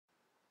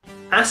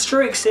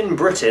Asterix in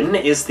Britain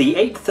is the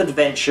 8th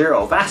adventure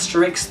of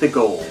Asterix the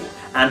Gaul,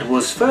 and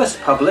was first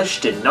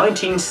published in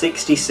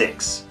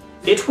 1966.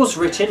 It was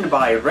written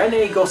by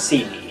René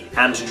Goscinny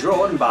and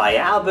drawn by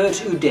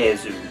Albert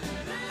Udezu.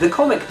 The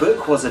comic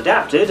book was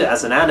adapted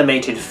as an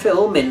animated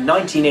film in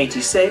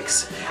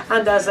 1986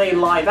 and as a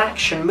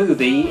live-action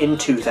movie in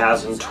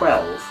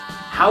 2012.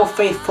 How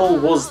faithful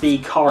was the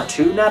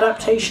cartoon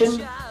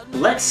adaptation?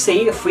 Let's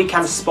see if we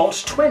can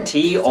spot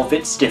 20 of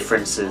its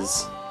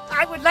differences.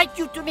 I would like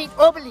you to meet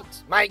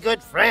Obelix, my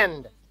good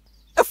friend.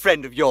 A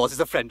friend of yours is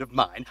a friend of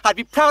mine. I'd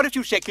be proud if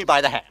you shake me by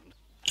the hand.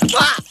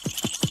 Ah!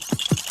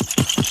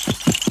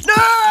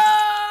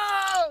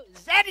 No!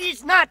 That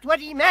is not what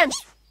he meant.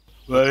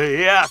 Well,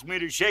 he asked me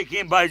to shake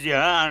him by the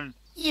hand.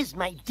 He is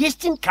my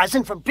distant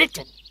cousin from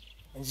Britain.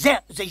 And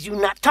they do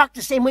not talk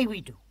the same way we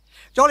do.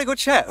 Jolly good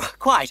show.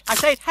 Quite. I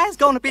say it has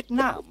gone a bit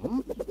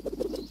numb.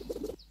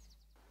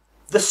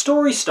 The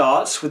story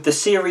starts with the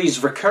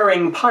series'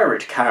 recurring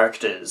pirate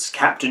characters,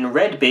 Captain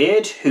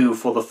Redbeard, who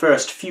for the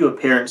first few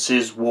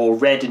appearances wore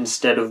red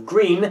instead of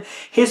green,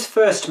 his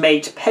first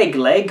mate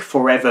Pegleg,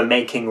 forever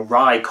making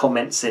wry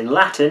comments in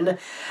Latin,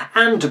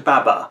 and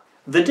Baba.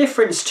 The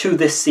difference to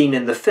this scene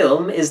in the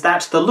film is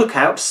that the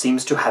lookout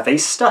seems to have a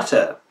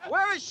stutter.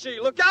 Where is she?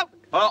 Look out!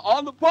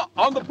 On the port!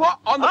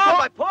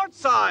 My port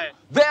side!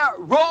 There!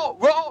 Row,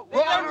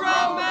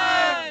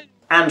 man!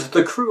 And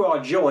the crew are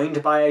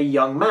joined by a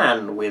young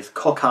man with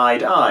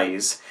cockeyed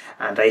eyes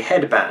and a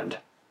headband.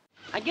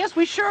 I guess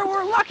we sure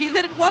were lucky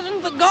that it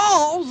wasn't the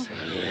Gauls.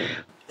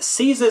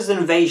 Caesar's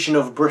invasion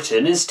of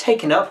Britain is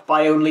taken up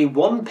by only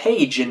one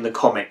page in the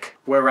comic,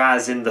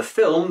 whereas in the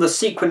film the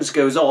sequence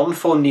goes on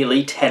for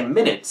nearly 10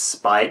 minutes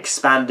by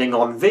expanding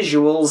on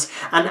visuals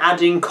and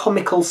adding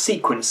comical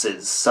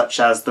sequences, such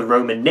as the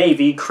Roman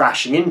navy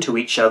crashing into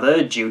each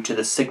other due to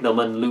the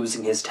signalman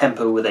losing his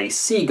temper with a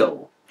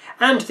seagull,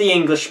 and the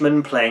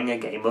Englishman playing a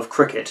game of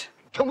cricket.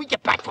 Can we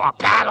get back to our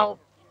battle?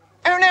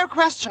 Oh, no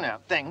question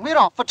of thing. We're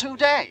off for 2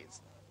 days.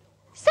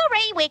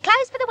 Sorry, we're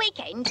closed for the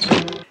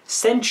weekend.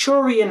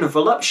 Centurion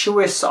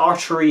Voluptuous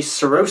Artery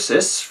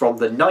Cirrhosis from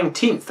the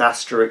 19th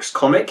Asterix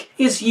comic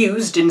is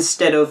used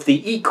instead of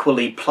the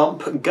equally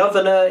plump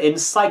Governor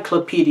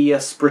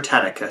Encyclopedius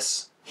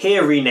Britannicus,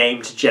 here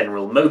renamed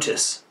General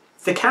Motus.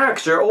 The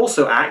character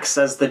also acts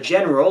as the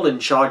general in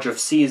charge of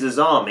Caesar's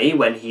army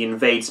when he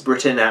invades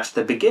Britain at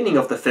the beginning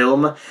of the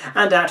film,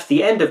 and at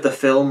the end of the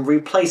film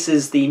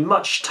replaces the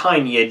much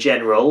tinier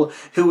general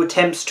who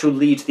attempts to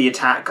lead the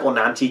attack on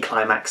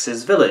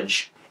Anticlimax's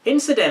village.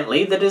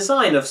 Incidentally, the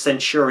design of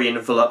Centurion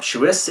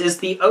Voluptuous is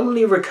the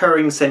only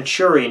recurring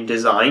Centurion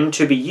design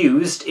to be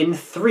used in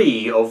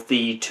 3 of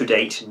the, to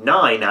date,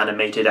 9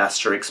 animated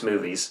Asterix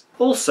movies.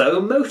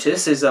 Also,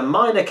 Motus is a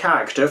minor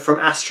character from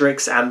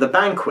Asterix and the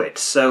Banquet,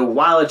 so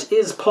while it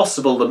is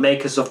possible the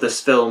makers of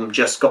this film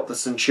just got the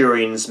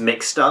Centurions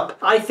mixed up,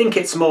 I think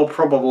it's more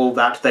probable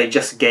that they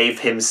just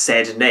gave him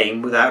said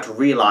name without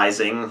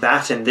realising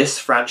that in this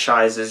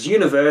franchise's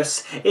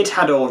universe it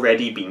had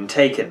already been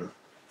taken.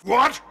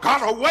 What?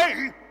 Got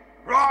away?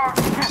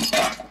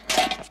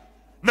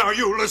 Now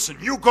you listen,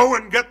 you go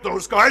and get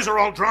those guys or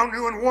I'll drown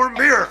you in warm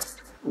beer.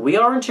 We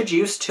are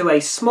introduced to a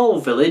small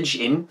village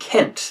in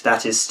Kent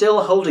that is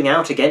still holding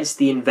out against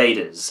the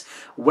invaders,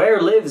 where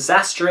lives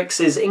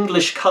Asterix's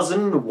English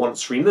cousin,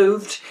 once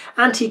removed,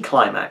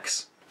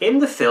 Anticlimax. In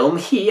the film,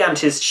 he and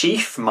his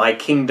chief, My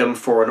Kingdom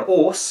for an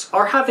Horse,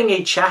 are having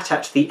a chat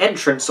at the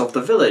entrance of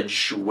the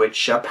village,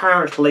 which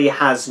apparently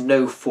has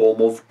no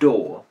form of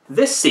door.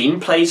 This scene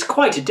plays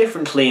quite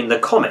differently in the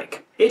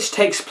comic. It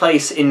takes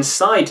place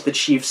inside the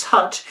chief's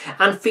hut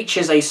and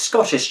features a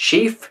Scottish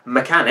chief,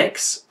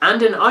 Mechanics,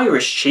 and an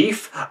Irish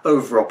chief,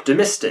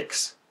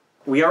 Over-Optimistics.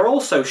 We are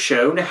also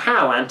shown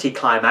how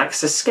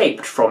Anticlimax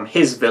escaped from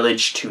his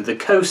village to the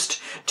coast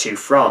to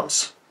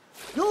France.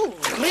 You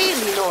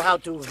really know how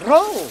to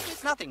row.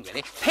 It's nothing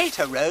really.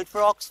 Pater Road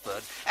for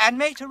Oxford and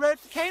Mater Road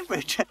for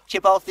Cambridge.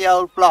 Chip off the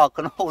old block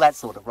and all that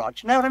sort of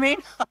rot, you know what I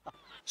mean?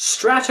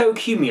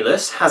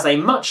 Stratocumulus has a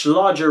much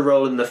larger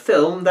role in the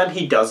film than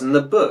he does in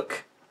the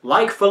book.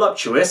 Like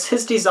Voluptuous,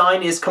 his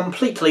design is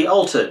completely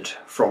altered,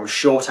 from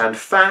short and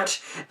fat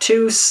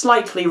to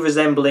slightly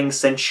resembling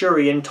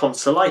Centurion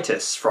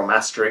Tonsillitis from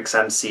Asterix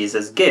and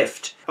Caesar's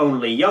Gift,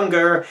 only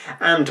younger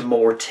and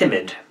more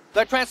timid.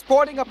 They're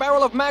transporting a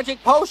barrel of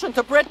magic potion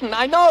to Britain.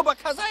 I know,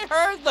 because I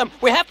heard them.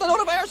 We have to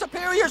notify our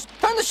superiors.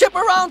 Turn the ship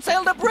around,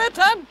 sail to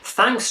Britain.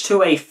 Thanks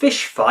to a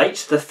fish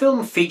fight, the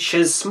film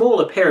features small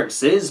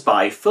appearances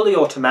by fully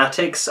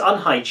automatics,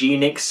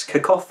 unhygienics,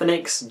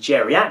 cacophonics,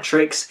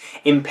 geriatrics,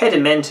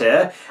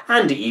 impedimenta,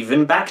 and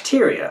even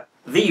bacteria.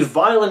 The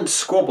violent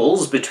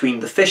squabbles between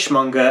the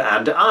fishmonger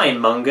and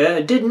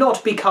ironmonger did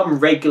not become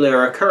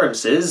regular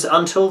occurrences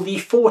until the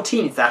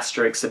 14th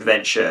Asterix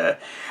adventure,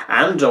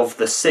 and of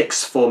the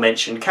 6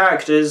 aforementioned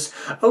characters,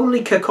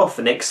 only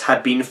Cacophonix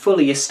had been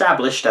fully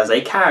established as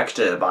a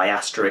character by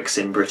Asterix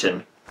in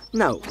Britain.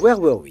 Now, where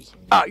were we?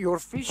 Your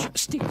fish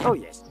stick. Oh,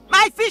 yes.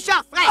 My fish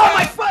are fresh! Oh,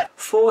 my foot!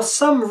 For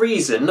some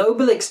reason,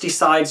 Obelix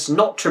decides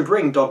not to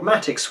bring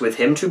Dogmatix with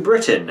him to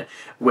Britain,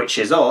 which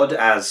is odd,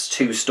 as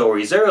 2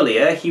 stories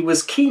earlier he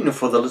was keen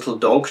for the little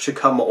dog to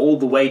come all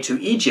the way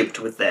to Egypt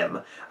with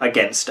them,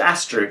 against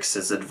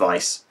Asterix's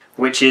advice.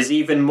 Which is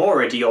even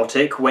more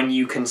idiotic when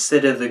you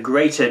consider the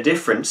greater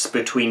difference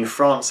between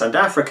France and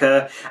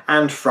Africa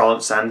and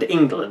France and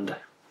England.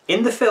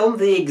 In the film,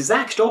 the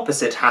exact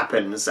opposite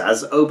happens,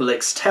 as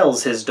Obelix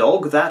tells his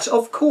dog that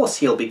of course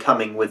he'll be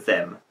coming with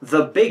them.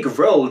 The big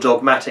role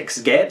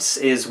Dogmatix gets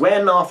is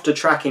when, after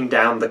tracking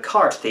down the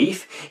cart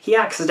thief, he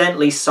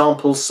accidentally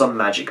samples some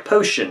magic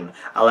potion,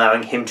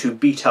 allowing him to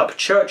beat up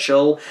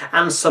Churchill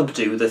and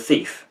subdue the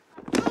thief.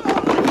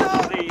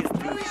 Please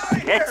do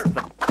sketch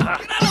the...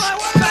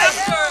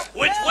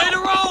 Which way to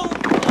roll?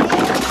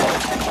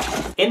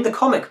 In the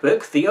comic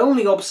book, the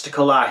only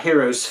obstacle our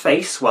heroes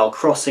face while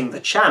crossing the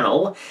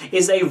channel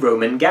is a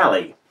Roman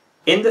galley.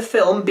 In the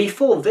film,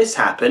 before this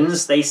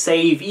happens, they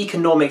save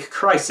Economic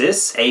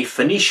Crisis, a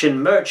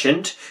Phoenician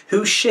merchant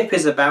whose ship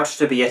is about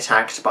to be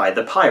attacked by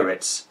the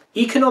pirates.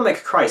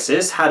 Economic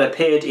Crisis had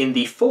appeared in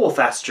the 4th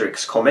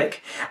Asterix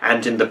comic,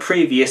 and in the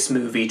previous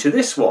movie to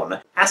this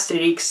one,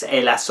 Asterix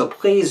et la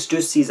surprise de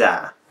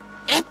César.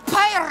 A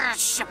pirate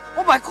ship!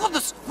 Oh my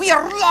goodness, we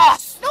are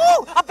lost!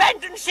 No!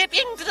 Abandon ship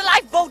into the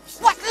lifeboats!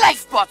 What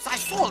lifeboats? I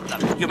sold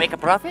them! You make a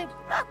profit?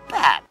 Not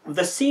bad.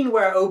 The scene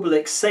where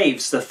Obelix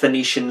saves the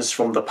Phoenicians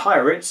from the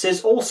pirates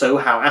is also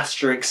how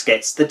Asterix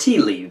gets the tea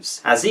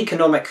leaves, as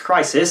Economic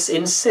Crisis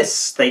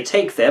insists they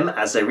take them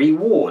as a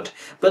reward,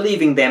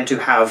 believing them to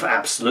have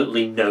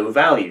absolutely no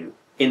value.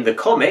 In the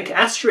comic,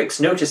 Asterix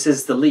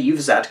notices the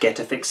leaves at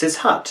Getafix's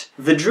hut.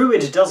 The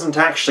druid doesn't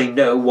actually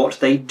know what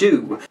they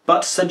do,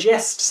 but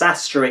suggests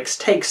Asterix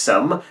take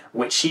some,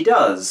 which he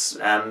does,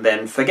 and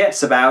then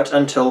forgets about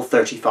until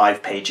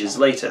 35 pages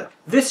later.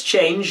 This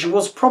change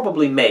was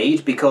probably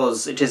made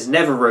because it is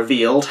never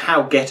revealed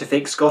how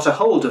Getafix got a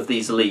hold of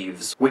these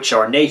leaves, which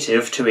are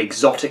native to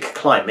exotic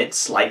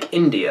climates like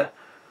India.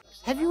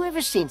 Have you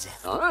ever seen that?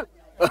 Huh?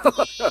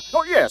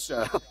 Oh, yes,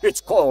 it's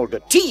called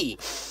tea.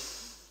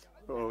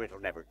 Oh, it'll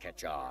never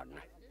catch on.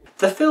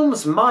 The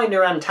film's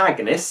minor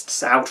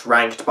antagonists,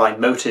 outranked by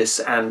Motus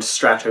and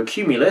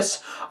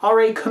Stratocumulus, are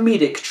a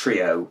comedic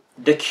trio: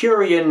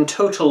 Decurion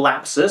Total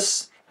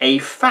Lapsus, a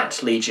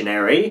fat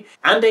legionary,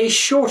 and a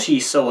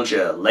shorty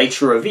soldier,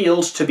 later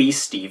revealed to be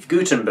Steve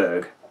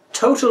Guttenberg.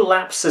 Total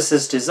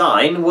Lapsus's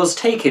design was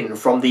taken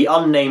from the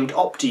unnamed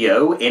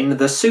Optio in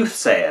The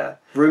Soothsayer,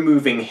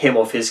 removing him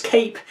of his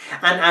cape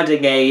and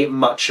adding a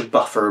much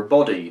buffer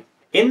body.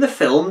 In the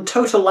film,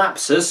 Total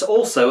Lapsus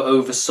also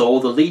oversaw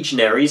the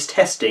legionaries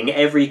testing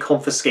every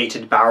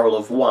confiscated barrel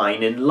of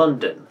wine in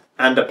London,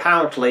 and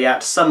apparently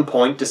at some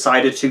point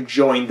decided to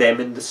join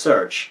them in the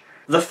search.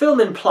 The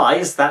film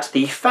implies that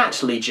the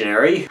fat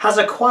legionary has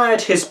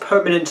acquired his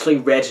permanently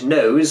red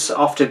nose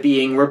after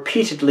being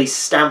repeatedly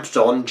stamped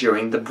on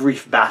during the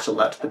brief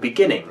battle at the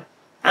beginning.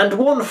 And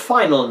one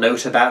final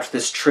note about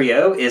this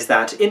trio is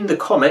that in the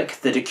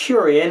comic, the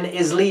Decurion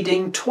is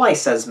leading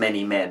twice as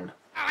many men.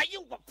 Are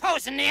you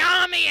opposing the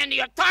army and the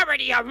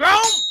authority of Rome?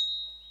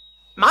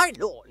 My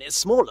lawn is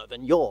smaller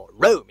than your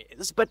Rome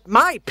is, but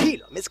my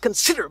pilum is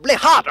considerably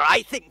harder,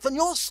 I think, than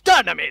your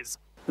sternum is.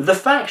 The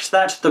fact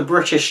that the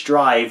British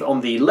drive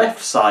on the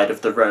left side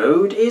of the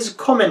road is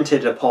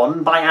commented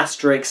upon by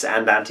Asterix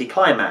and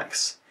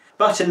Anticlimax,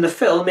 but in the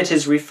film it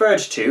is referred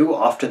to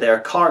after their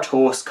cart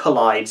horse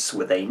collides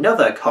with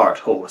another cart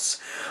horse,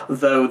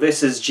 though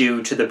this is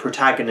due to the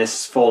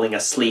protagonists falling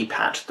asleep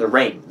at the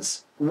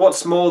reins.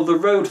 What's more, the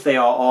road they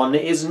are on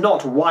is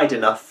not wide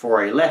enough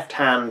for a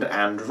left-hand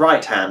and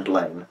right-hand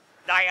lane.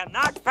 I am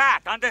not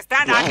fat,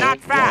 understand? I'm not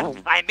fat.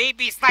 I may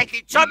be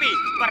slightly chubby,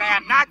 but I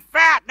am not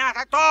fat, not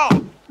at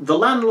all. The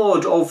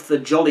landlord of the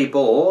Jolly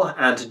Boar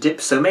and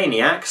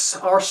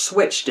Dipsomaniacs are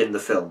switched in the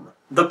film.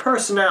 The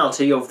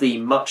personality of the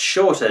much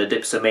shorter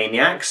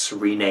Dipsomaniacs,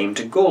 renamed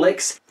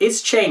Gorlix,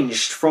 is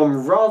changed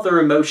from rather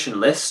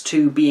emotionless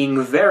to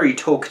being very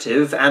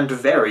talkative and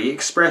very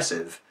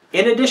expressive.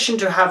 In addition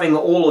to having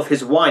all of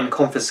his wine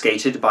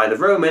confiscated by the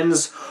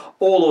Romans,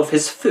 all of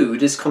his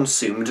food is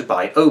consumed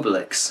by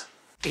Obelix.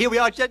 Here we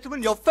are,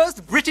 gentlemen, your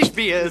first British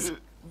beers.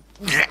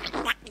 Isn't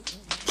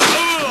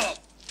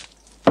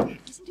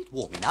it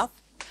warm enough?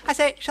 I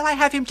say, shall I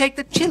have him take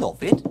the chill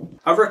off it?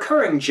 A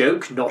recurring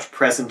joke not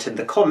present in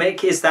the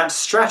comic is that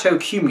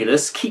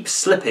Stratocumulus keeps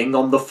slipping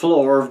on the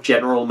floor of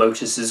General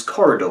Motus's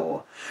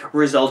corridor,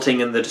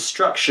 resulting in the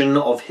destruction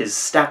of his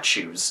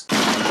statues.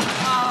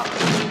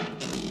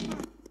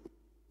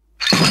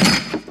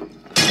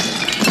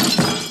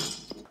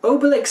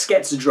 Obelix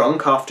gets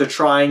drunk after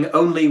trying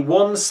only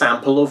one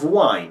sample of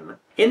wine.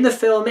 In the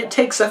film, it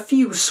takes a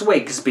few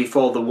swigs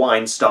before the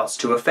wine starts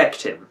to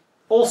affect him.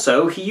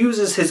 Also, he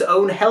uses his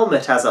own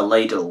helmet as a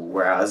ladle,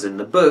 whereas in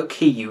the book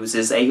he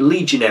uses a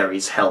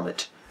legionary's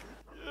helmet.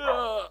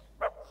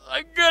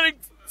 I'm getting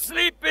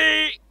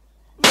sleepy.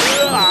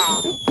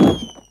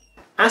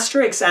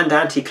 Asterix and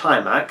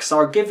Anticlimax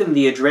are given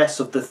the address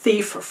of the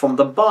thief from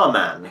the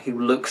barman,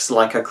 who looks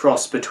like a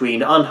cross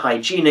between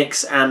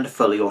Unhygienics and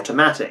Fully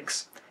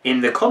Automatics. In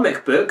the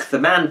comic book, the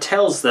man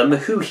tells them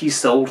who he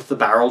sold the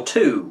barrel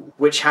to,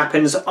 which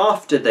happens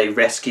after they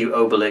rescue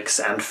Obelix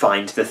and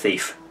find the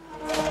thief.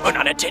 An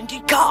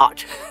unattended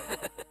cart!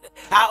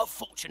 How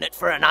fortunate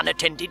for an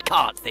unattended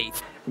cart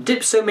thief.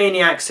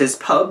 Dipsomaniacs'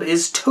 pub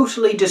is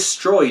totally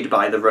destroyed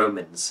by the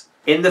Romans.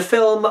 In the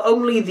film,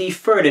 only the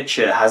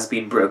furniture has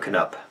been broken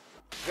up.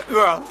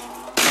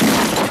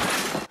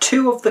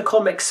 2 of the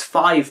comic's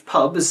 5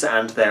 pubs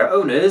and their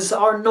owners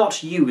are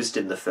not used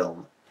in the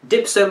film.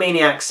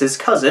 Dipsomaniacs'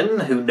 cousin,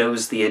 who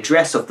knows the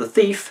address of the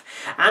thief,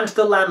 and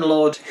the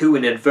landlord, who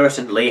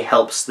inadvertently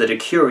helps the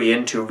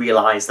Decurion to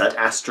realise that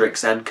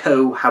Asterix and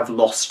co. have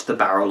lost the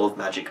barrel of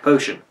magic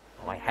potion.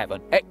 I have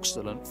an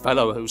excellent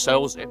fellow who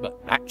sells it,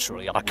 but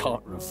naturally I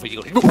can't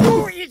reveal it.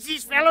 Who is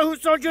this fellow who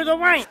sold you the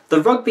wine?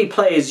 The rugby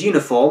players'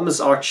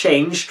 uniforms are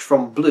changed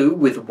from blue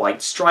with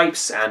white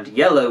stripes and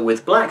yellow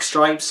with black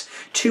stripes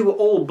to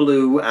all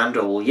blue and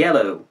all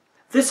yellow.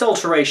 This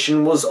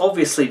alteration was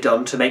obviously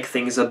done to make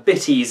things a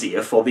bit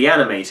easier for the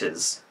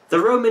animators. The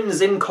Romans'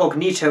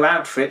 incognito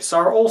outfits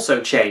are also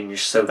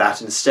changed so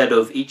that instead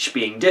of each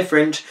being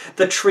different,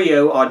 the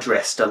trio are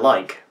dressed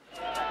alike.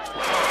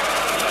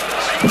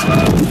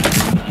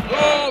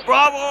 Oh,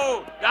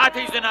 bravo! That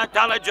is an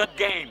intelligent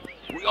game.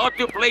 We ought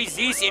to play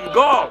this in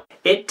Go.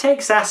 It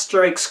takes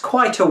Asterix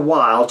quite a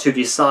while to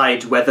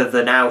decide whether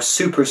the now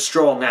super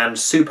strong and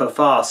super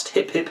fast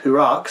Hip Hip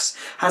Hurrax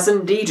has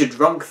indeed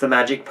drunk the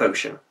magic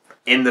potion.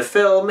 In the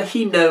film,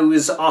 he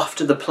knows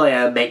after the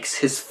player makes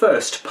his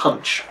first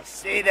punch.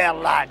 Say there,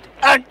 lad,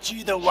 aren't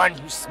you the one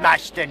who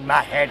smashed in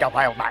my head a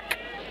while back?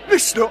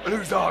 Let's not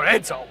lose our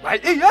heads, old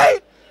matey, eh?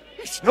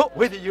 It's not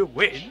whether you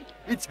win,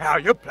 it's how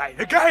you play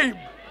the game.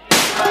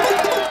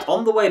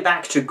 On the way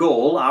back to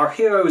Gaul, our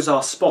heroes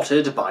are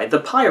spotted by the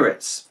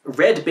pirates.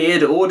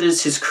 Redbeard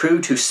orders his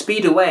crew to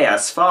speed away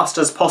as fast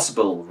as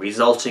possible,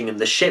 resulting in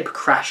the ship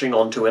crashing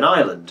onto an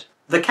island.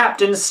 The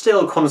captain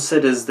still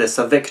considers this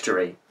a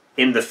victory.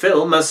 In the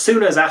film, as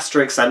soon as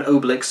Asterix and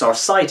Obelix are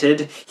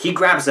sighted, he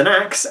grabs an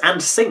axe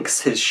and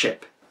sinks his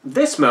ship.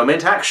 This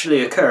moment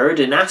actually occurred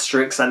in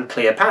Asterix and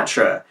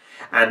Cleopatra,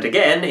 and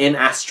again in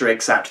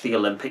Asterix at the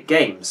Olympic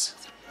Games.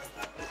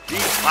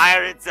 These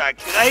pirates are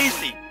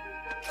crazy.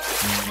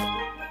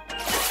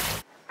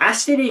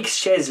 Asterix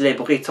chez les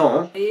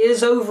Bretons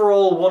is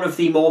overall one of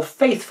the more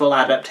faithful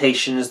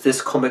adaptations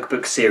this comic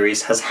book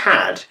series has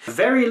had.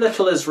 Very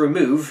little is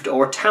removed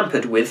or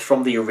tampered with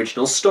from the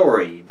original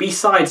story,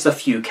 besides a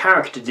few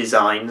character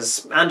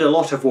designs, and a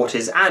lot of what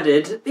is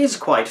added is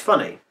quite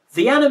funny.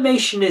 The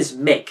animation is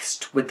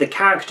mixed, with the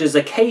characters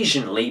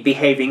occasionally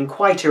behaving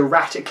quite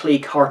erratically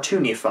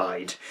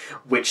cartoonified,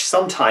 which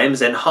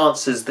sometimes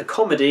enhances the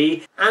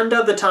comedy, and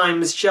other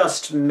times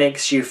just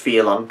makes you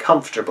feel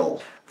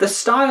uncomfortable. The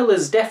style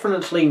is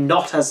definitely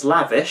not as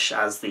lavish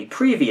as the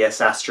previous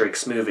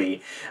Asterix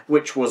movie,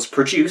 which was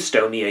produced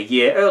only a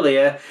year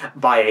earlier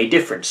by a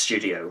different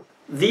studio.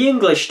 The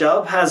English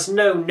dub has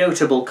no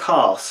notable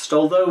cast,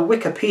 although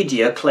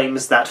Wikipedia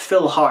claims that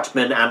Phil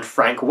Hartman and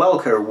Frank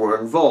Welker were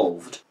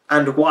involved.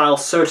 And while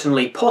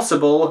certainly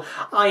possible,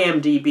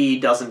 IMDb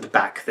doesn't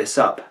back this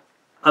up.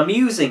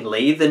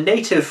 Amusingly, the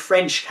native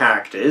French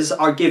characters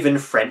are given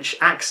French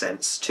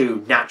accents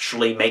to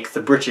naturally make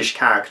the British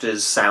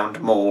characters sound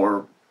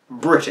more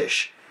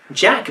British.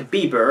 Jack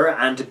Bieber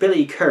and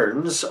Billy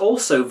Kearns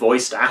also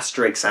voiced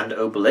Asterix and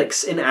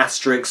Obelix in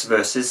Asterix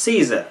vs.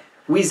 Caesar,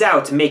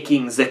 without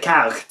making the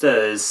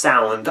characters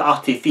sound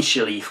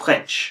artificially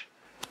French.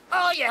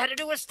 All you had to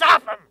do was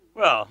stop them.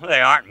 Well,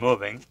 they aren't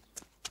moving.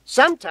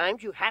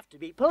 Sometimes you have to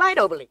be polite,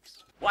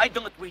 Obelix. Why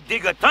don't we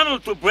dig a tunnel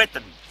to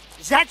Britain?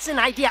 That's an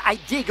idea I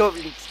dig,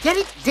 Obelix. Get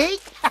it? Dig?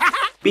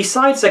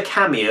 Besides a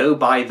cameo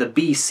by the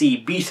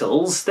BC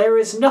Beatles, there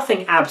is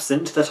nothing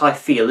absent that I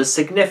feel is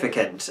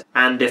significant,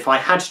 and if I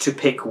had to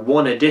pick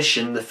one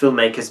addition the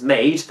filmmakers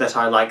made that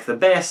I like the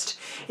best,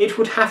 it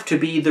would have to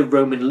be the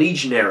Roman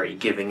legionary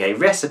giving a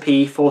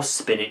recipe for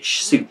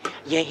spinach soup.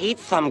 You heat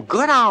some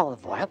good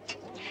olive oil,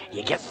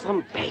 you get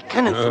some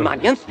bacon and some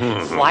onions,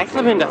 slice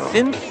them into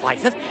thin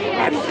slices,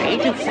 and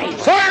say,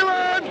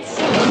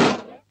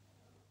 silence!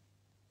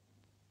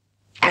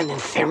 And then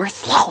simmer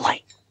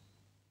slowly.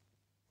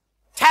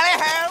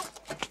 Tally-ho!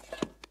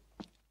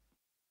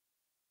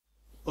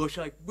 I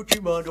say, would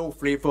you mind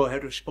awfully if I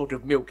had a spot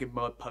of milk in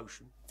my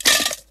potion?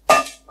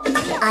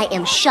 I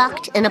am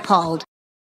shocked and appalled.